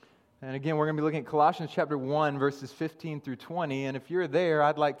And again, we're going to be looking at Colossians chapter 1, verses 15 through 20. And if you're there,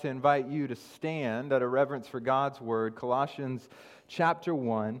 I'd like to invite you to stand out of reverence for God's word. Colossians chapter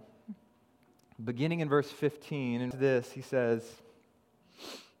 1, beginning in verse 15. And this, he says,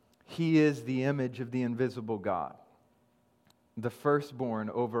 "He is the image of the invisible God, the firstborn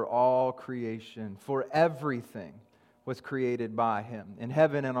over all creation. For everything was created by Him, in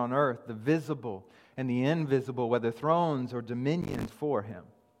heaven and on earth, the visible and the invisible, whether thrones or dominions, for Him.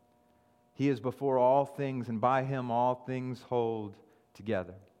 He is before all things, and by Him all things hold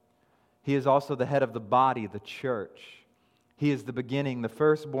together. He is also the head of the body, the church. He is the beginning, the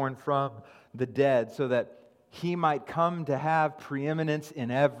firstborn from the dead, so that He might come to have preeminence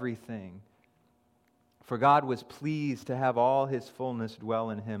in everything. For God was pleased to have all His fullness dwell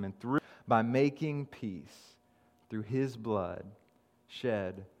in Him, and by making peace through His blood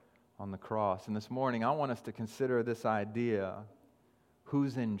shed on the cross." And this morning, I want us to consider this idea: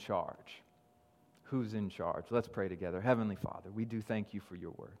 who's in charge? Who's in charge? Let's pray together. Heavenly Father, we do thank You for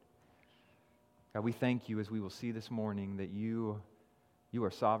Your word. God, we thank You, as we will see this morning, that You are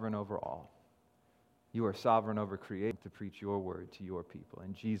sovereign over all. You are sovereign over creation to preach Your word to Your people.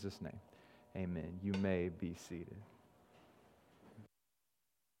 In Jesus' name, amen. You may be seated.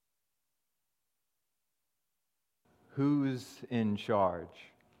 Who's in charge?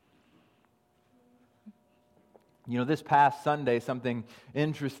 You know, this past Sunday, something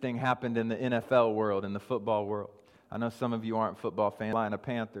interesting happened in the NFL world, in the football world. I know some of you aren't football fans. Carolina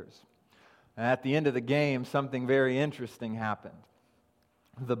Panthers. And at the end of the game, something very interesting happened.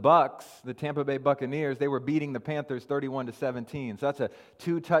 The Bucs, the Tampa Bay Buccaneers, they were beating the Panthers 31-17. So that's a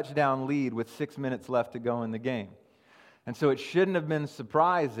 2-touchdown lead with 6 minutes left to go in the game. And so it shouldn't have been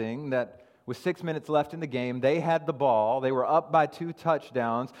surprising that with 6 minutes left in the game, they had the ball. They were up by 2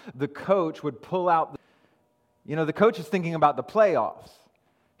 touchdowns. The coach would pull out. The coach is thinking about the playoffs.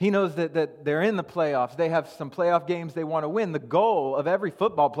 He knows that they're in the playoffs. They have some playoff games they want to win. The goal of every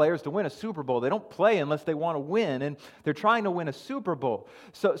football player is to win a Super Bowl. They don't play unless they want to win, and they're trying to win a Super Bowl.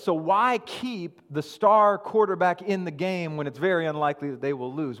 So why keep the star quarterback in the game when it's very unlikely that they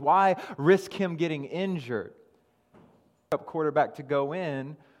will lose? Why risk him getting injured? Quarterback to go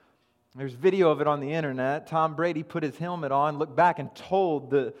in. There's video of it on the internet. Tom Brady put his helmet on, looked back, and told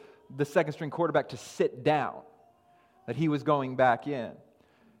the second-string quarterback to sit down, that he was going back in.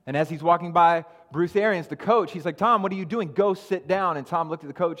 And as he's walking by Bruce Arians, the coach, he's like, "Tom, what are you doing? Go sit down." And Tom looked at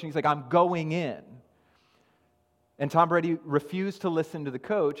the coach and he's like, "I'm going in." And Tom Brady refused to listen to the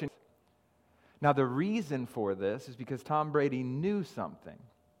coach. Now, the reason for this is because Tom Brady knew something.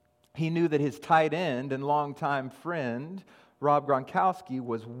 He knew that his tight end and longtime friend, Rob Gronkowski,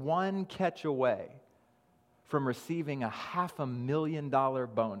 was one catch away from receiving a $500,000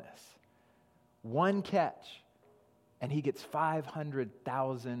 bonus. One catch. And he gets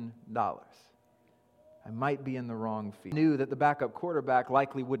 $500,000. I might be in the wrong field. He knew that the backup quarterback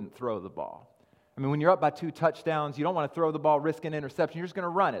likely wouldn't throw the ball. I mean, when you're up by 2 touchdowns, you don't want to throw the ball, risk an interception. You're just going to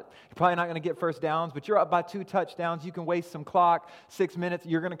run it. You're probably not going to get first downs, but you're up by 2 touchdowns. You can waste some clock, 6 minutes.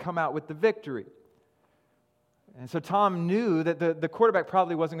 You're going to come out with the victory. And so Tom knew that the quarterback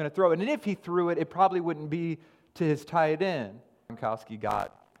probably wasn't going to throw it. And if he threw it, it probably wouldn't be to his tight end. Gronkowski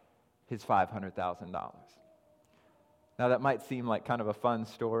got his $500,000. Now, that might seem like kind of a fun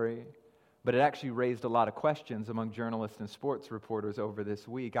story, but it actually raised a lot of questions among journalists and sports reporters over this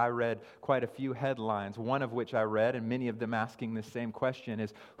week. I read quite a few headlines, one of which I read, and many of them asking the same question,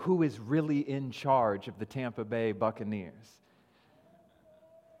 is who is really in charge of the Tampa Bay Buccaneers?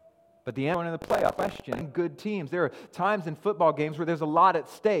 But the answer in the playoff question, good teams. There are times in football games where there's a lot at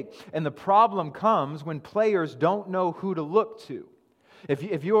stake, and the problem comes when players don't know who to look to.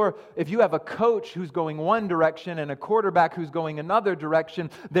 If you have a coach who's going one direction and a quarterback who's going another direction,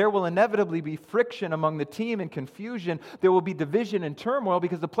 there will inevitably be friction among the team and confusion. There will be division and turmoil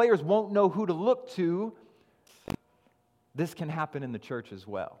because the players won't know who to look to. This can happen in the church as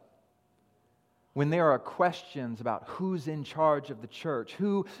well. When there are questions about who's in charge of the church,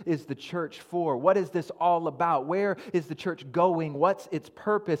 who is the church for, what is this all about, where is the church going, what's its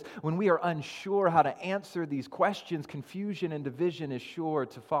purpose, when we are unsure how to answer these questions, confusion and division is sure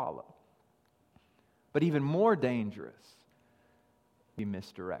to follow. But even more dangerous, be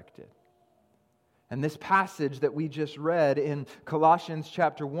misdirected. And this passage that we just read in Colossians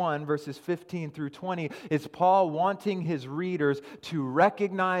chapter 1, verses 15 through 20, is Paul wanting his readers to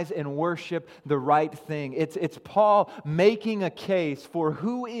recognize and worship the right thing. It's Paul making a case for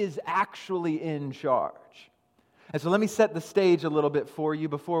who is actually in charge. And so let me set the stage a little bit for you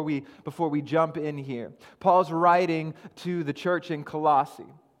before we jump in here. Paul's writing to the church in Colossae.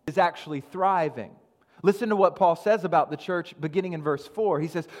 Is actually thriving. Listen to what Paul says about the church beginning in verse 4. He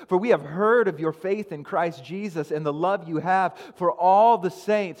says, "For we have heard of your faith in Christ Jesus and the love you have for all the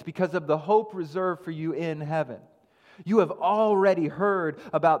saints because of the hope reserved for you in heaven." You have already heard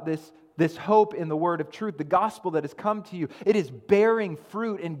about this hope in the word of truth, the gospel that has come to you. It is bearing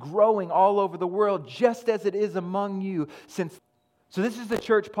fruit and growing all over the world, just as it is among you since. So this is the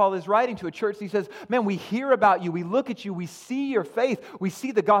church Paul is writing to, a church he says, man, we hear about you, we look at you, we see your faith, we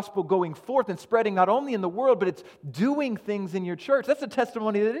see the gospel going forth and spreading not only in the world, but it's doing things in your church. That's a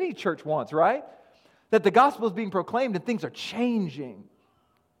testimony that any church wants, right? That the gospel is being proclaimed and things are changing.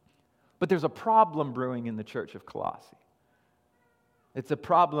 But there's a problem brewing in the church of Colossae. It's a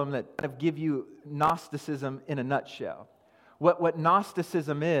problem that kind of give you Gnosticism in a nutshell. What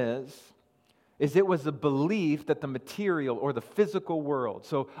Gnosticism is it was a belief that the material or the physical world,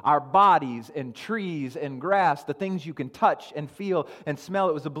 so our bodies and trees and grass, the things you can touch and feel and smell,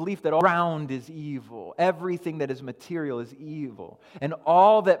 it was a belief that all around is evil. Everything that is material is evil. And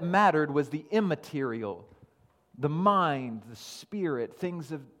all that mattered was the immaterial, the mind, the spirit,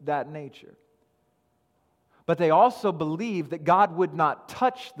 things of that nature. But they also believed that God would not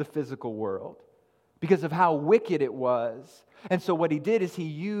touch the physical world because of how wicked it was. And so what he did is he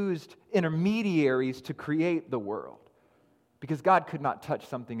used intermediaries to create the world, because God could not touch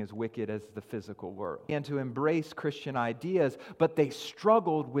something as wicked as the physical world. And to embrace Christian ideas, but they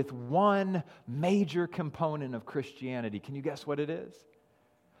struggled with one major component of Christianity. Can you guess what it is?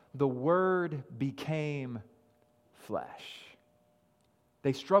 The Word became flesh.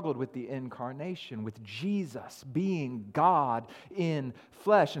 They struggled with the incarnation, with Jesus being God in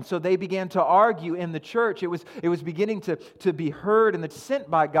flesh. And so they began to argue in the church. It was beginning to be heard and sent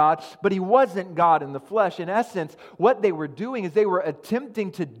by God, but he wasn't God in the flesh. In essence, what they were doing is they were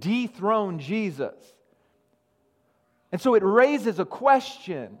attempting to dethrone Jesus. And so it raises a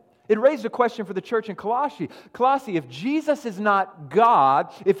question. It raised a question for the church in Colossae. Colossae, if Jesus is not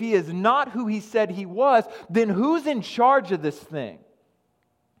God, if he is not who he said he was, then who's in charge of this thing?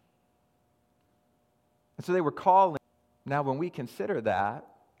 And so they were calling. Now, when we consider that,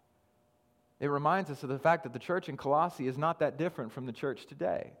 it reminds us of the fact that the church in Colossae is not that different from the church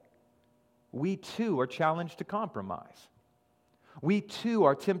today. We too are challenged to compromise. We too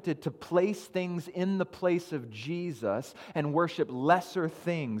are tempted to place things in the place of Jesus and worship lesser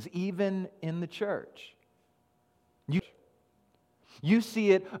things, even in the church. You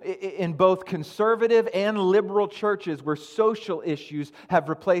see it in both conservative and liberal churches where social issues have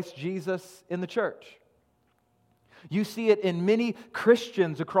replaced Jesus in the church. You see it in many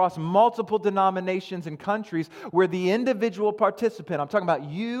Christians across multiple denominations and countries where the individual participant, I'm talking about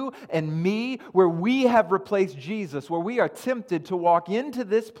you and me, where we have replaced Jesus, where we are tempted to walk into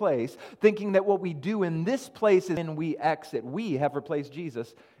this place thinking that what we do in this place is when we exit. We have replaced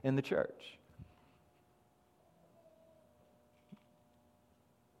Jesus in the church.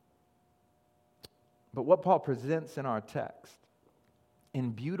 But what Paul presents in our text, in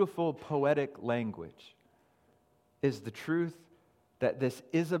beautiful poetic language, is the truth that this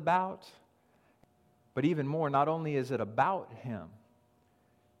is about, but even more, not only is it about him,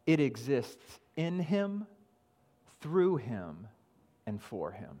 it exists in him, through him, and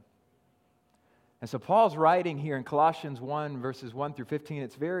for him. And so Paul's writing here in Colossians 1, verses 1 through 15.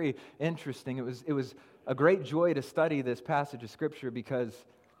 It's very interesting. It was a great joy to study this passage of Scripture because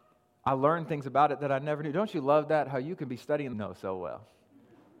I learned things about it that I never knew. Don't you love that? How you can be studying and know so well.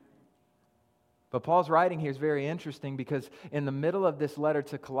 But Paul's writing here is very interesting because in the middle of this letter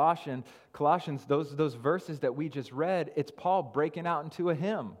to Colossians, those verses that we just read, it's Paul breaking out into a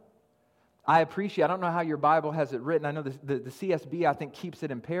hymn. I don't know how your Bible has it written. I know the CSB, I think, keeps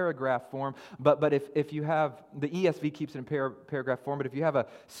it in paragraph form. But if you have, the ESV keeps it in paragraph form. But if you have a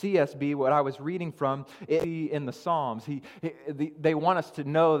CSB, what I was reading from, in the Psalms, they want us to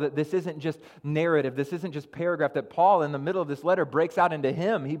know that this isn't just narrative. This isn't just paragraph. That Paul, in the middle of this letter, breaks out into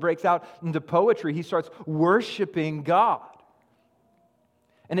hymn. He breaks out into poetry. He starts worshiping God.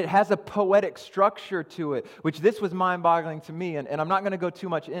 And it has a poetic structure to it, which this was mind-boggling to me. And I'm not going to go too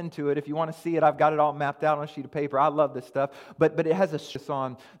much into it. If you want to see it, I've got it all mapped out on a sheet of paper. I love this stuff. But it has a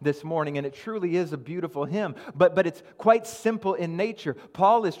on this morning, and it truly is a beautiful hymn. But it's quite simple in nature.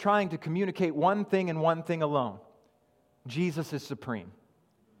 Paul is trying to communicate one thing and one thing alone. Jesus is supreme.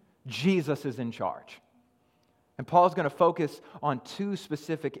 Jesus is in charge. And Paul's going to focus on two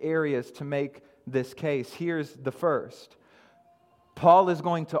specific areas to make this case. Here's the first. Paul is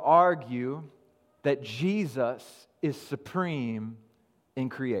going to argue that Jesus is supreme in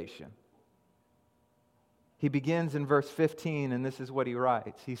creation. He begins in verse 15, and this is what he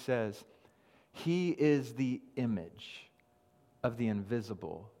writes. He says, "He is the image of the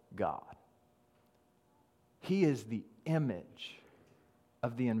invisible God." He is the image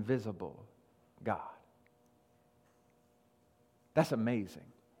of the invisible God. That's amazing.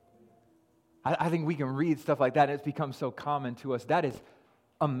 I think we can read stuff like that and it's become so common to us. That is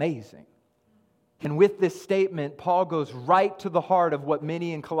amazing. And with this statement, Paul goes right to the heart of what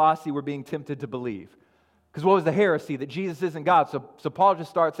many in Colossae were being tempted to believe. Because what was the heresy? That Jesus isn't God. So Paul just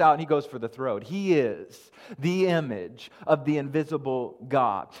starts out and he goes for the throat. He is the image of the invisible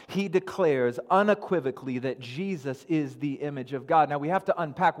God. He declares unequivocally that Jesus is the image of God. Now we have to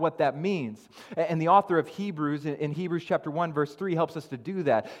unpack what that means. And the author of Hebrews, in Hebrews chapter 1, verse 3, helps us to do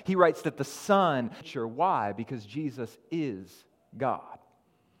that. He writes that the Son, why? Because Jesus is God.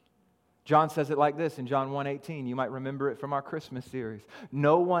 John says it like this in John 1:18. You might remember it from our Christmas series.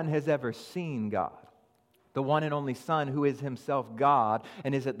 No one has ever seen God, the one and only Son who is himself God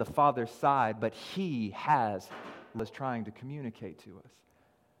and is at the Father's side, but he was trying to communicate to us.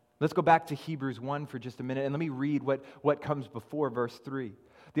 Let's go back to Hebrews 1 for just a minute and let me read what comes before verse 3.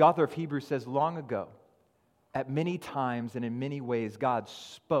 The author of Hebrews says, long ago, at many times and in many ways, God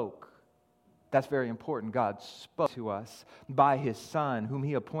spoke. That's very important. God spoke to us by his Son, whom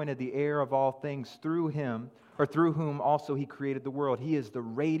he appointed the heir of all things through him, or through whom also he created the world. He is the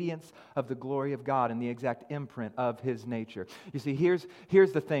radiance of the glory of God and the exact imprint of his nature. You see, here's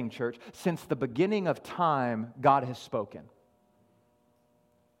the thing, church. Since the beginning of time, God has spoken.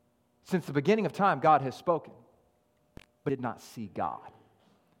 Since the beginning of time, God has spoken, but did not see God.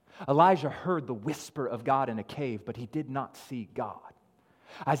 Elijah heard the whisper of God in a cave, but he did not see God.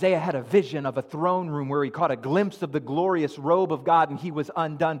 Isaiah had a vision of a throne room where he caught a glimpse of the glorious robe of God and he was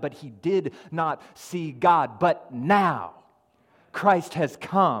undone, but he did not see God. But now, Christ has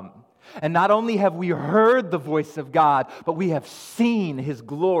come. And not only have we heard the voice of God, but we have seen his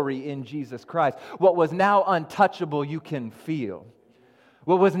glory in Jesus Christ. What was now untouchable, you can feel.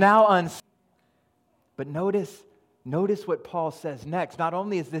 What was now But notice what Paul says next. Not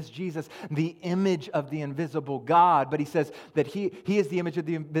only is this Jesus the image of the invisible God, but he says that he is the image of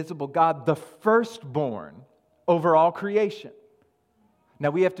the invisible God, the firstborn over all creation.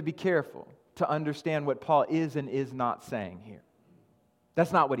 Now we have to be careful to understand what Paul is and is not saying here.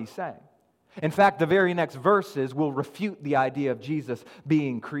 That's not what he's saying. In fact, the very next verses will refute the idea of Jesus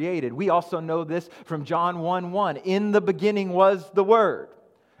being created. We also know this from John 1:1. In the beginning was the Word.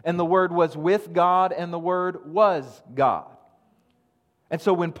 And the Word was with God, and the Word was God. And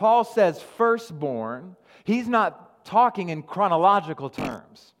so when Paul says firstborn, he's not talking in chronological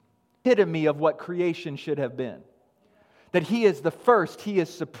terms. Epitome of what creation should have been. That he is the first, he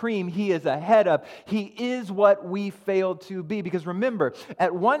is supreme, he is ahead of, he is what we failed to be. Because remember,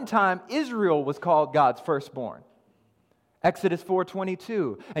 at one time, Israel was called God's firstborn. Exodus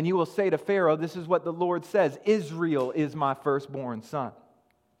 4:22, and you will say to Pharaoh, this is what the Lord says, Israel is my firstborn son.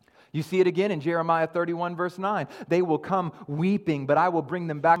 You see it again in Jeremiah 31, verse 9. They will come weeping, but I will bring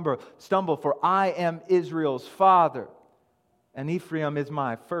them back. Stumble, for I am Israel's father, and Ephraim is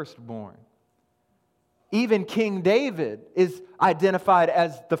my firstborn. Even King David is identified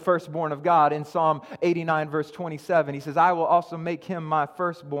as the firstborn of God in Psalm 89, verse 27. He says, I will also make him my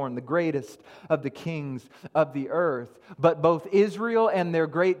firstborn, the greatest of the kings of the earth. But both Israel and their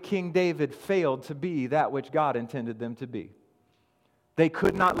great King David failed to be that which God intended them to be. They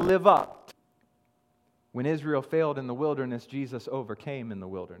could not live up. When Israel failed in the wilderness, Jesus overcame in the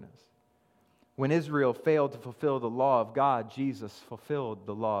wilderness. When Israel failed to fulfill the law of God, Jesus fulfilled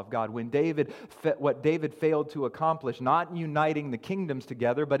the law of God. When what David failed to accomplish, not in uniting the kingdoms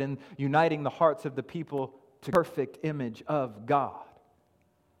together, but in uniting the hearts of the people to the perfect image of God.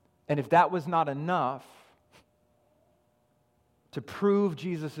 And if that was not enough to prove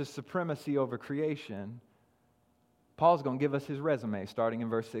Jesus' supremacy over creation, Paul's going to give us his resume starting in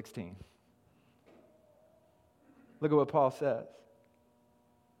verse 16. Look at what Paul says.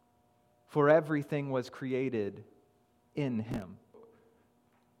 For everything was created in him.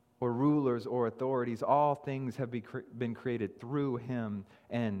 Or rulers or authorities, all things have been created through him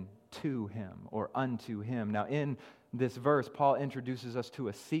and to him or unto him. Now in this verse, Paul introduces us to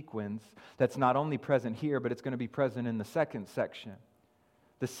a sequence that's not only present here, but it's going to be present in the second section.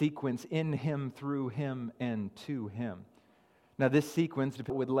 The sequence in him, through him, and to him. Now this sequence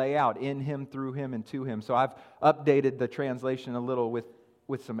would lay out in him, through him, and to him. So I've updated the translation a little with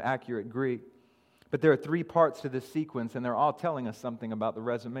some accurate Greek. But there are three parts to this sequence, and they're all telling us something about the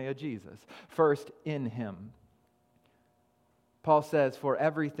resume of Jesus. First, in him. Paul says, for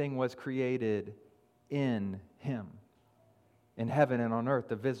everything was created in him. In heaven and on earth,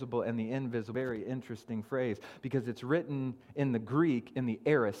 the visible and the invisible. Very interesting phrase, because it's written in the Greek in the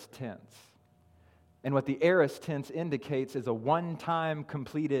aorist tense. And what the aorist tense indicates is a one-time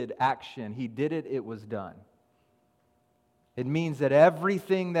completed action. He did it, it was done. It means that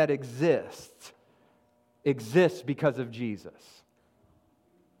everything that exists because of Jesus.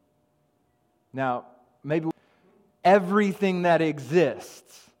 Now, maybe everything that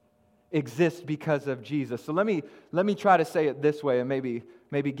exists because of Jesus. So let me try to say it this way and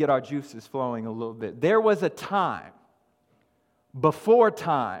maybe get our juices flowing a little bit. There was a time, before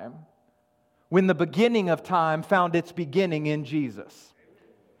time, when the beginning of time found its beginning in Jesus.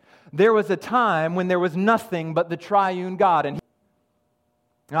 There was a time when there was nothing but the triune God.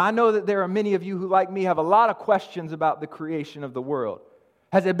 Now, I know that there are many of you who, like me, have a lot of questions about the creation of the world.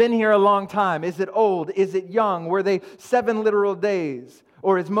 Has it been here a long time? Is it old? Is it young? Were they 7 literal days?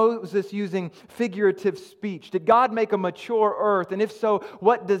 Or is Moses using figurative speech? Did God make a mature earth? And if so,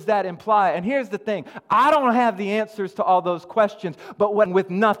 what does that imply? And here's the thing. I don't have the answers to all those questions, but when with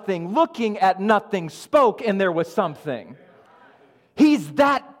nothing, looking at nothing, spoke and there was something. He's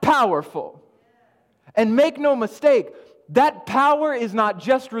that powerful. And make no mistake, that power is not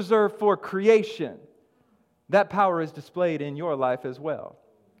just reserved for creation. That power is displayed in your life as well.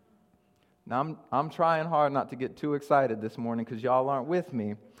 Now, I'm trying hard not to get too excited this morning because y'all aren't with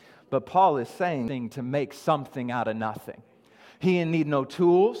me. But Paul is saying to make something out of nothing. He didn't need no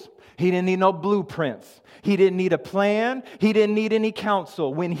tools. He didn't need no blueprints. He didn't need a plan. He didn't need any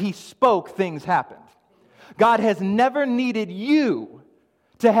counsel. When he spoke, things happened. God has never needed you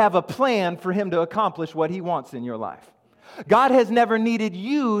to have a plan for him to accomplish what he wants in your life. God has never needed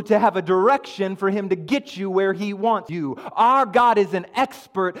you to have a direction for him to get you where he wants you. Our God is an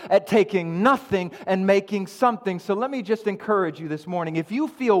expert at taking nothing and making something. So let me just encourage you this morning. If you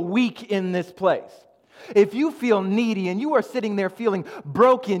feel weak in this place, if you feel needy and you are sitting there feeling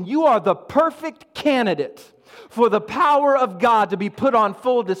broken, you are the perfect candidate for the power of God to be put on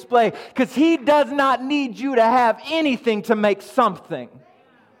full display, because he does not need you to have anything to make something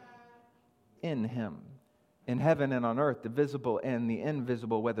in him. In heaven and on earth, the visible and the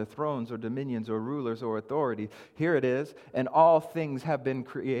invisible, whether thrones or dominions or rulers or authority. Here it is, and all things have been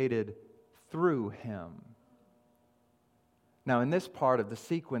created through him. Now, in this part of the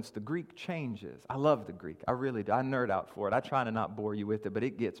sequence, the Greek changes. I love the Greek. I really do. I nerd out for it. I try to not bore you with it, but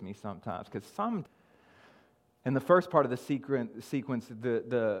it gets me sometimes. Because in the first part of the sequence,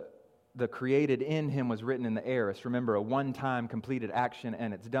 the created in him was written in the aorist. Remember, a one-time completed action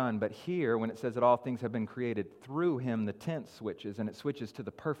and it's done. But here, when it says that all things have been created through him, the tense switches, and it switches to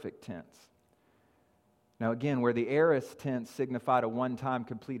the perfect tense. Now again, where the aorist tense signified a one-time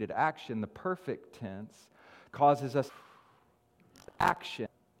completed action, the perfect tense causes us action.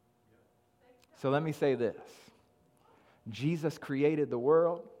 So let me say this. Jesus created the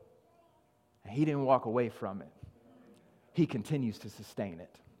world, and he didn't walk away from it. He continues to sustain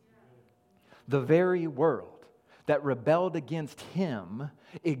it. The very world that rebelled against him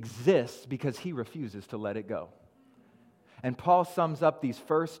exists because he refuses to let it go. And Paul sums up these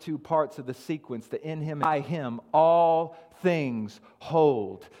first 2 parts of the sequence, that in him and by him all things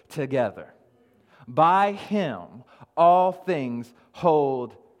hold together. By him all things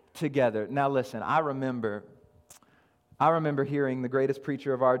hold together. Now listen, I remember hearing the greatest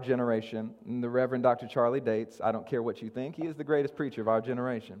preacher of our generation, the Reverend Dr. Charlie Dates. I don't care what you think, he is the greatest preacher of our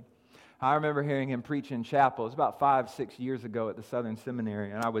generation. I remember hearing him preach in chapel. It was about 5-6 years ago at the Southern Seminary,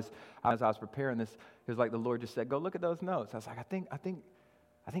 and as I was preparing this, it was like the Lord just said, "Go look at those notes." I was like, I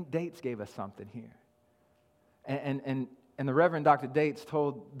think Dates gave us something here, and the Reverend Dr. Dates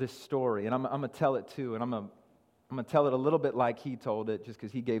told this story, and I'm going to tell it too, and I'm going to tell it a little bit like he told it, just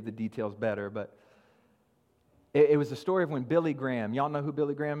because he gave the details better. But it was the story of when Billy Graham. Y'all know who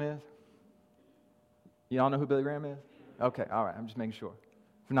Billy Graham is? Y'all know who Billy Graham is? Okay, all right. I'm just making sure.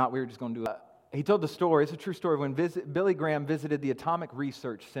 If not, we were just going to do it. He told the story, it's a true story, when Billy Graham visited the Atomic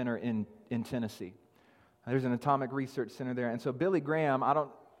Research Center in Tennessee. There's an Atomic Research Center there. And so Billy Graham,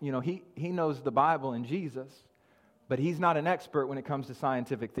 he knows the Bible and Jesus, but he's not an expert when it comes to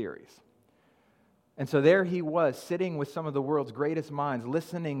scientific theories. And so there he was, sitting with some of the world's greatest minds,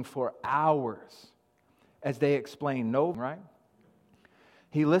 listening for hours as they explained right?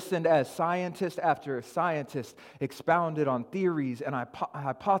 He listened as scientist after scientist expounded on theories and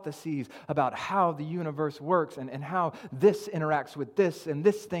hypotheses about how the universe works and how this interacts with this, and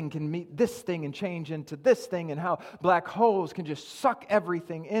this thing can meet this thing and change into this thing, and how black holes can just suck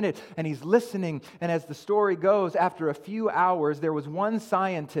everything in it. And he's listening, and as the story goes, after a few hours, there was one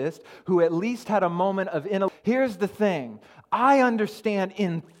scientist who at least had a moment of Here's the thing. I understand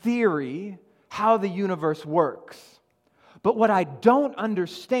in theory how the universe works. But what I don't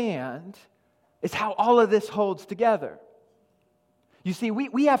understand is how all of this holds together. You see,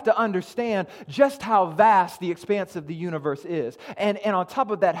 we have to understand just how vast the expanse of the universe is. And on top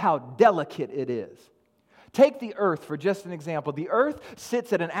of that, how delicate it is. Take the earth for just an example. The earth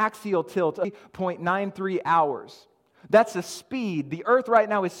sits at an axial tilt of 0.93 hours. That's a speed. The earth right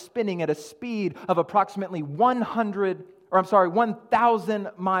now is spinning at a speed of approximately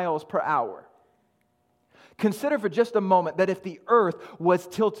 1,000 miles per hour. Consider for just a moment that if the earth was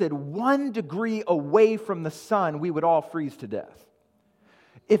tilted 1 degree away from the sun, we would all freeze to death.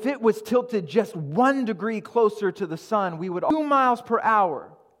 If it was tilted just 1 degree closer to the sun, we would all 2 miles per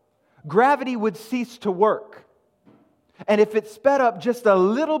hour. Gravity would cease to work. And if it sped up just a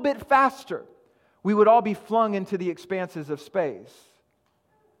little bit faster, we would all be flung into the expanses of space.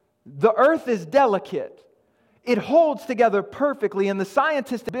 The earth is delicate. It holds together perfectly, and the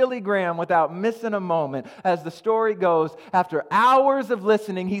scientist Billy Graham, without missing a moment, as the story goes, after hours of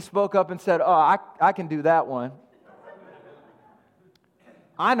listening, he spoke up and said, "Oh, I can do that one.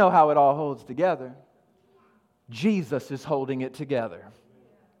 I know how it all holds together. Jesus is holding it together."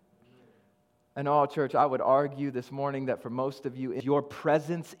 And all church, I would argue this morning that for most of you, your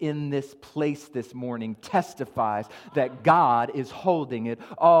presence in this place this morning testifies that God is holding it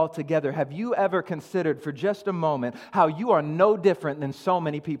all together. Have you ever considered for just a moment how you are no different than so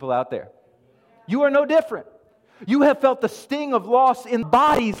many people out there? You are no different. You have felt the sting of loss in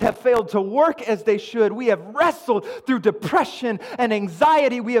bodies have failed to work as they should. We have wrestled through depression and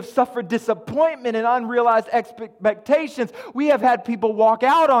anxiety. We have suffered disappointment and unrealized expectations. We have had people walk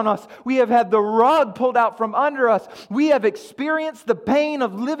out on us. We have had the rug pulled out from under us. We have experienced the pain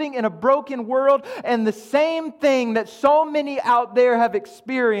of living in a broken world, and the same thing that so many out there have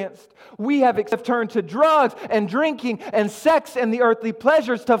experienced. We have turned to drugs and drinking and sex and the earthly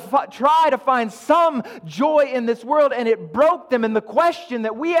pleasures to try to find some joy in this world, and it broke them. And the question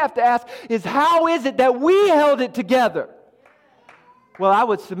that we have to ask is, how is it that we held it together? Well, I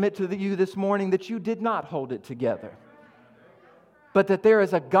would submit to you this morning that you did not hold it together, but that there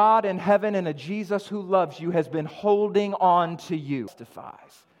is a God in heaven and a Jesus who loves you has been holding on to you.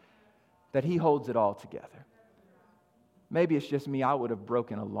 Testifies that He holds it all together. Maybe it's just me. I would have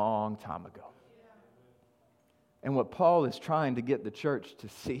broken a long time ago. And what Paul is trying to get the church to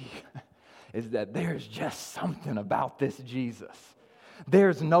see is that there's just something about this Jesus.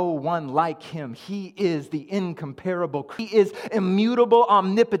 There's no one like Him. He is the incomparable. He is immutable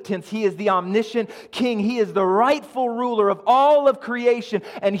omnipotence. He is the omniscient King. He is the rightful ruler of all of creation,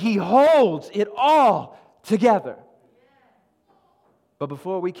 and He holds it all together. But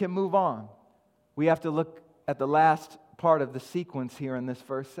before we can move on, we have to look at the last part of the sequence here in this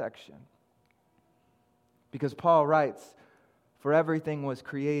first section. Because Paul writes, "For everything was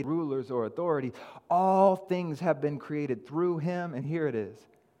created, rulers or authority, all things have been created through Him," and here it is,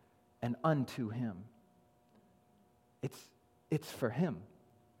 "and unto Him." It's for Him.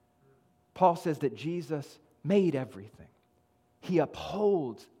 Paul says that Jesus made everything. He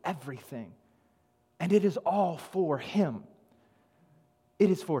upholds everything. And it is all for Him. It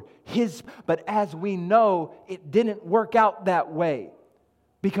is for His, but as we know, it didn't work out that way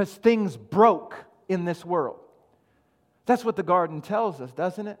because things broke in this world. That's what the garden tells us,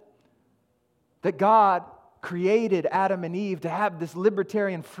 doesn't it? That God created Adam and Eve to have this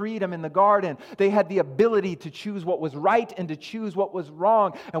libertarian freedom in the garden. They had the ability to choose what was right and to choose what was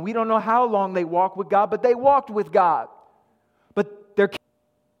wrong. And we don't know how long they walked with God, but they walked with God. But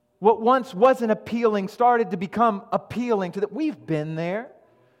what once wasn't appealing started to become appealing to them. We've been there.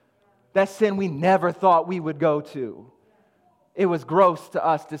 That sin we never thought we would go to. It was gross to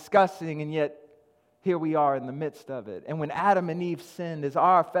us, disgusting, and yet here we are in the midst of it. And when Adam and Eve sinned as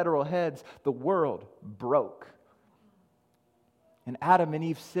our federal heads, the world broke. And Adam and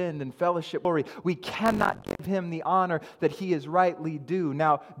Eve sinned in fellowship glory. We cannot give Him the honor that He is rightly due.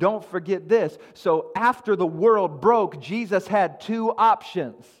 Now, don't forget this. So after the world broke, Jesus had two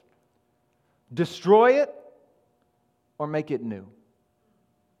options: destroy it or make it new.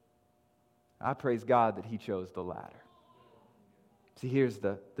 I praise God that He chose the latter. See, here's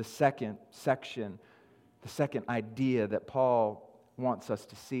the second section, the second idea that Paul wants us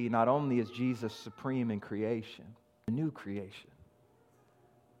to see. Not only is Jesus supreme in creation, a new creation.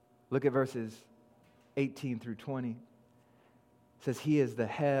 Look at verses 18 through 20. It says, "He is the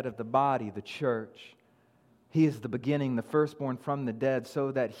head of the body, the church. He is the beginning, the firstborn from the dead,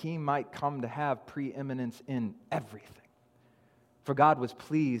 so that He might come to have preeminence in everything. For God was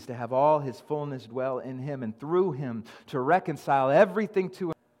pleased to have all His fullness dwell in Him, and through Him to reconcile everything to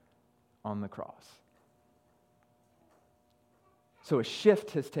Him on the cross." So a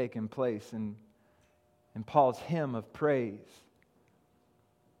shift has taken place in Paul's hymn of praise.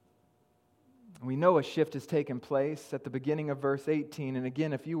 We know a shift has taken place at the beginning of verse 18. And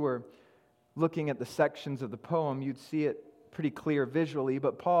again, if you were looking at the sections of the poem, you'd see it pretty clear visually.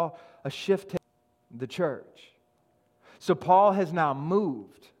 But Paul, a shift the church. So Paul has now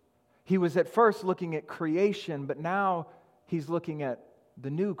moved. He was at first looking at creation, but now he's looking at the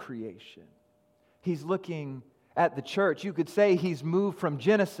new creation. He's looking at the church. You could say he's moved from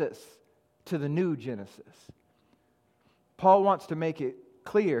Genesis to the new Genesis. Paul wants to make it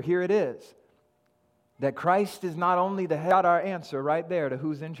clear, here it is, that Christ is not only the head. Got our answer right there to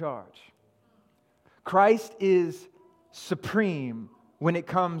who's in charge. Christ is supreme when it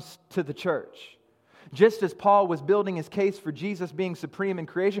comes to the church. Just as Paul was building his case for Jesus being supreme in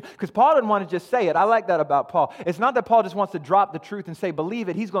creation, because Paul didn't want to just say it. I like that about Paul. It's not that Paul just wants to drop the truth and say, believe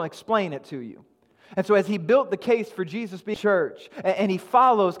it. He's going to explain it to you. And so as he built the case for Jesus being church, and he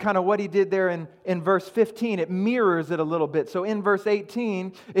follows kind of what he did there in verse 15, it mirrors it a little bit. So in verse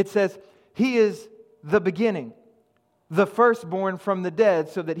 18, it says, He is the beginning, the firstborn from the dead,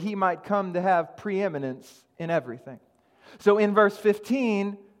 so that He might come to have preeminence in everything. So in verse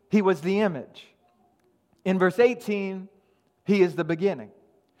 15, He was the image. In verse 18, He is the beginning.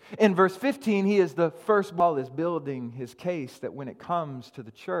 In verse 15, He is the first. Paul is building his case that when it comes to the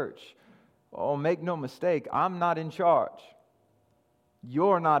church, oh, make no mistake, I'm not in charge.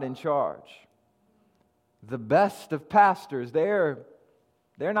 You're not in charge. The best of pastors, they're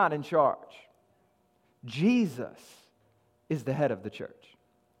not in charge. Jesus is the head of the church.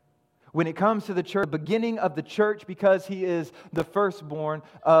 When it comes to the church, the beginning of the church, because He is the firstborn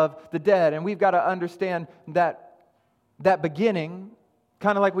of the dead. And we've got to understand that beginning,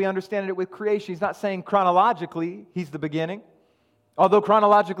 kind of like we understand it with creation. He's not saying chronologically He's the beginning. Although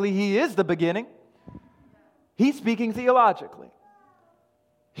chronologically He is the beginning, He's speaking theologically.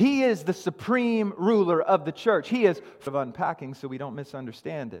 He is the supreme ruler of the church. He is of unpacking so we don't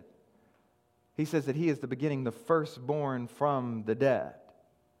misunderstand it. He says that He is the beginning, the firstborn from the dead.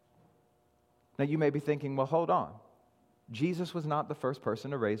 Now you may be thinking, well, hold on. Jesus was not the first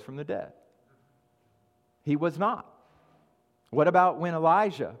person to raise from the dead. He was not. What about when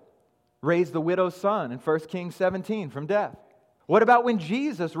Elijah raised the widow's son in 1 Kings 17 from death? What about when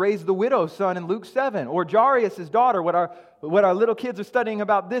Jesus raised the widow's son in Luke 7? Or Jairus' daughter, what our little kids are studying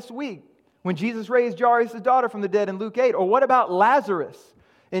about this week, when Jesus raised Jairus' daughter from the dead in Luke 8? Or what about Lazarus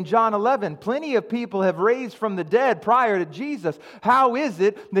in John 11? Plenty of people have raised from the dead prior to Jesus. How is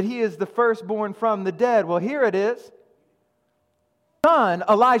it that He is the firstborn from the dead? Well, here it is. The son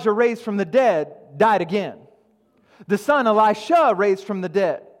Elijah raised from the dead died again. The son Elisha raised from the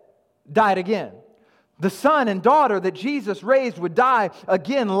dead died again. The son and daughter that Jesus raised would die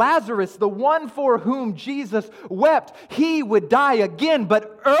again. Lazarus, the one for whom Jesus wept, he would die again,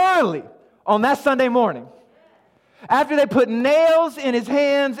 but early on that Sunday morning. After they put nails in His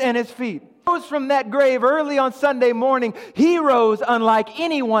hands and His feet. He rose from that grave early on Sunday morning. He rose unlike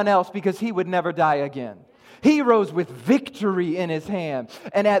anyone else because He would never die again. He rose with victory in His hand.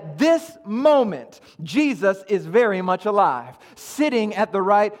 And at this moment, Jesus is very much alive, sitting at the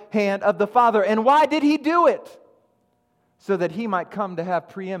right hand of the Father. And why did He do it? So that He might come to have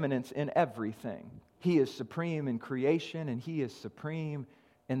preeminence in everything. He is supreme in creation, and He is supreme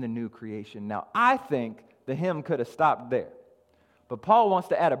in the new creation. Now, I think the hymn could have stopped there. But Paul wants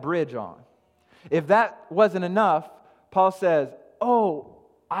to add a bridge on. If that wasn't enough, Paul says, oh,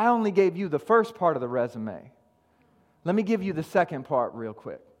 I only gave you the first part of the resume. Let me give you the second part real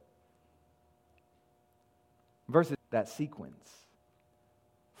quick. Verses, that sequence.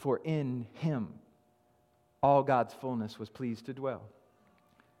 For in Him all God's fullness was pleased to dwell,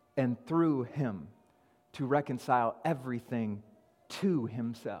 and through Him to reconcile everything to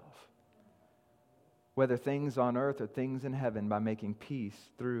Himself, whether things on earth or things in heaven, by making peace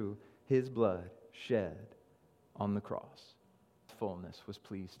through His blood shed on the cross. Fullness was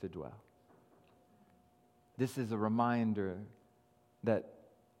pleased to dwell. This is a reminder that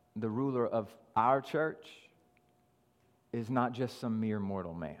the ruler of our church is not just some mere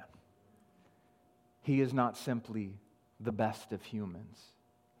mortal man. He is not simply the best of humans,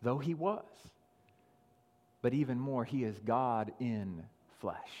 though He was. But even more, He is God in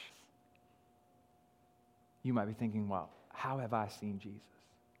flesh. You might be thinking, well, how have I seen Jesus?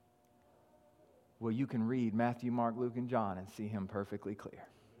 Well, you can read Matthew, Mark, Luke, and John and see Him perfectly clear.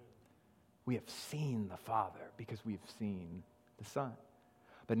 We have seen the Father because we've seen the Son.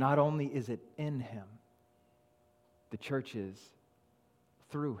 But not only is it in Him, the church is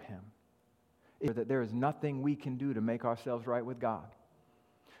through Him. That there is nothing we can do to make ourselves right with God.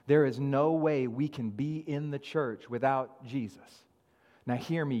 There is no way we can be in the church without Jesus. Now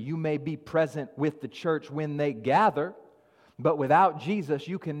hear me, you may be present with the church when they gather, but without Jesus,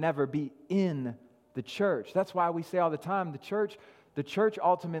 you can never be in the church. That's why we say all the time, the church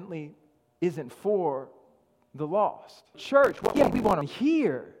ultimately isn't for the lost. Church, well, yeah, we want them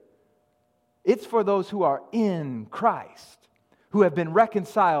here. It's for those who are in Christ, who have been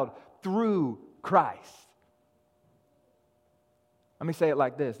reconciled through Christ. Let me say it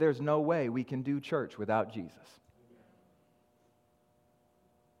like this. There's no way we can do church without Jesus.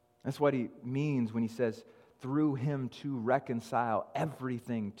 That's what he means when he says, through him to reconcile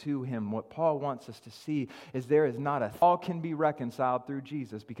everything to him. What Paul wants us to see is there is not a all can be reconciled through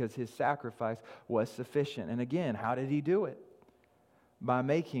Jesus because his sacrifice was sufficient. And again, how did he do it? By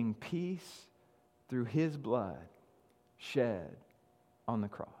making peace through his blood shed on the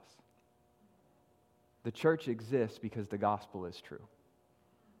cross. The church exists because the gospel is true.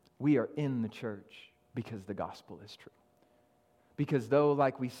 We are in the church because the gospel is true. Because though,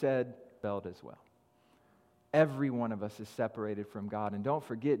 like we said, felt as well. Every one of us is separated from God. And don't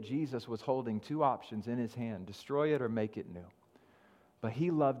forget, Jesus was holding two options in his hand, destroy it or make it new. But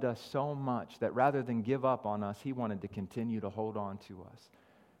he loved us so much that rather than give up on us, he wanted to continue to hold on to us.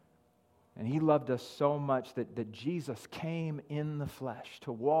 And he loved us so much that Jesus came in the flesh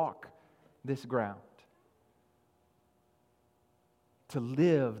to walk this ground, to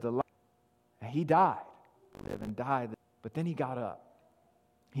live the life. And he died, live and died, but then he got up.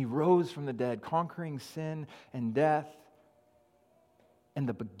 He rose from the dead, conquering sin and death, and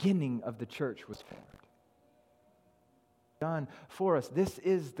the beginning of the church was formed. Done for us. This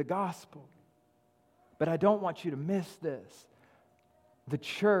is the gospel. But I don't want you to miss this. The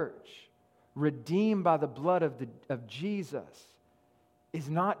church, redeemed by the blood of Jesus, is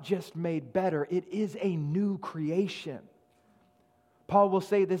not just made better, it is a new creation. Paul will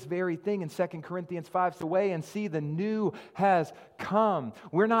say this very thing in 2 Corinthians 5, away and see the new has come.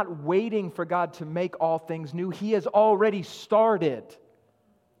 We're not waiting for God to make all things new. He has already started.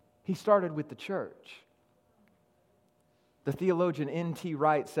 He started with the church. The theologian N.T.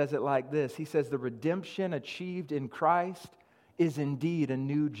 Wright says it like this. He says, the redemption achieved in Christ is indeed a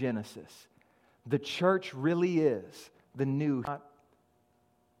new Genesis. The church really is the new.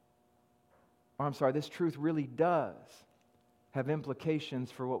 This truth really does have implications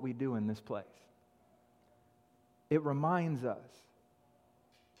for what we do in this place. It reminds us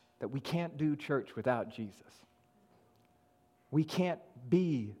that we can't do church without Jesus. We can't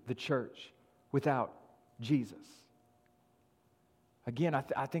be the church without Jesus. Again,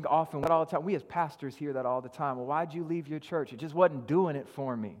 I think often, all the time, we as pastors hear that all the time. Well, why'd you leave your church? It just wasn't doing it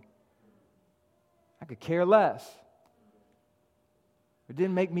for me. I could care less. It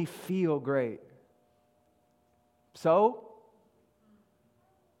didn't make me feel great. So,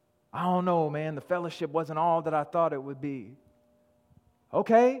 I don't know, man. The fellowship wasn't all that I thought it would be.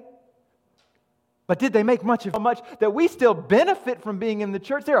 Okay. But did they make much that we still benefit from being in the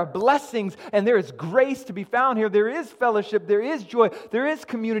church? There are blessings and there is grace to be found here. There is fellowship, there is joy, there is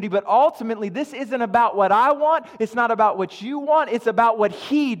community. But ultimately, this isn't about what I want. It's not about what you want. It's about what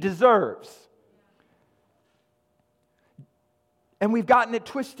He deserves. And we've gotten it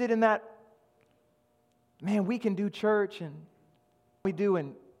twisted in that, man, we can do church and we do,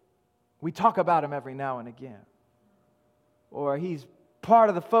 and we talk about Him every now and again. Or He's part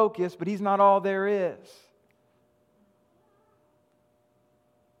of the focus, but He's not all there is.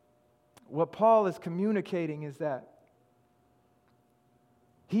 What Paul is communicating is that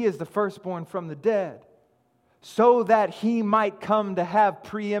He is the firstborn from the dead, so that He might come to have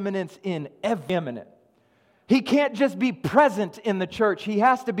preeminence in every eminent. He can't just be present in the church. He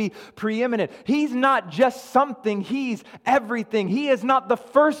has to be preeminent. He's not just something. He's everything. He is not the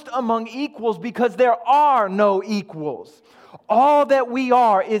first among equals because there are no equals. All that we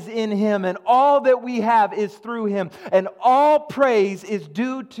are is in Him, and all that we have is through Him, and all praise is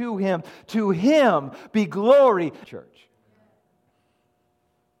due to Him. To Him be glory, church.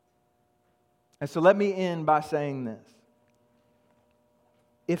 And so let me end by saying this.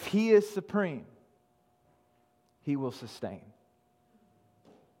 If He is supreme, He will sustain.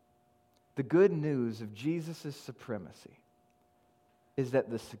 The good news of Jesus' supremacy is that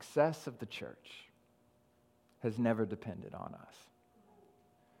the success of the church has never depended on us.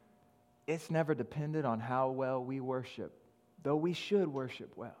 It's never depended on how well we worship, though we should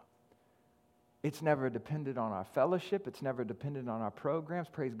worship well. It's never depended on our fellowship. It's never depended on our programs.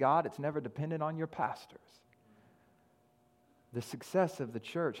 Praise God, it's never depended on your pastors. The success of the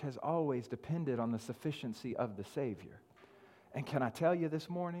church has always depended on the sufficiency of the Savior. And can I tell you this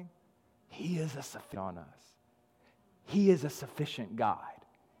morning, He is a sufficient on us. He is a sufficient guide.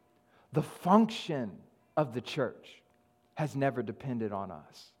 The function of the church has never depended on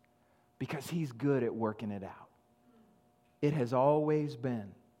us because He's good at working it out. It has always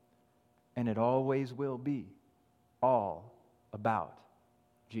been, and it always will be, all about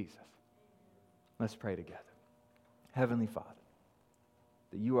Jesus. Let's pray together. Heavenly Father,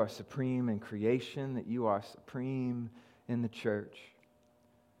 that you are supreme in creation, that you are supreme in the church.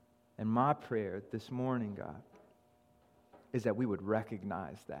 And my prayer this morning, God, is that we would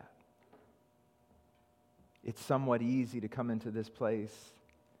recognize that. It's somewhat easy to come into this place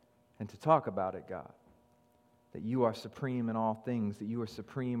and to talk about it, God, that you are supreme in all things, that you are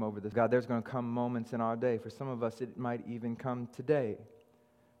supreme over this. God, there's going to come moments in our day, for some of us it might even come today,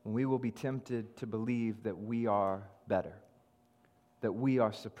 when we will be tempted to believe that we are better, that we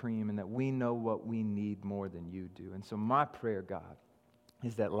are supreme, and that we know what we need more than you do. And so my prayer, God,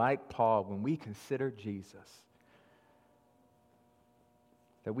 is that like Paul, when we consider Jesus,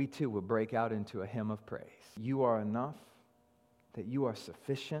 that we too will break out into a hymn of praise. You are enough, that you are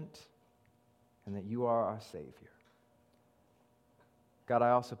sufficient, and that you are our Savior. God,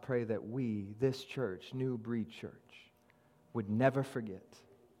 I also pray that we, this church, New Breed Church, would never forget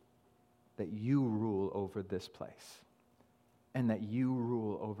that you rule over this place and that you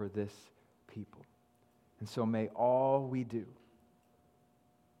rule over this people. And so may all we do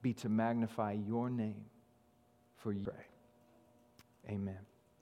be to magnify your name, for you pray. Amen.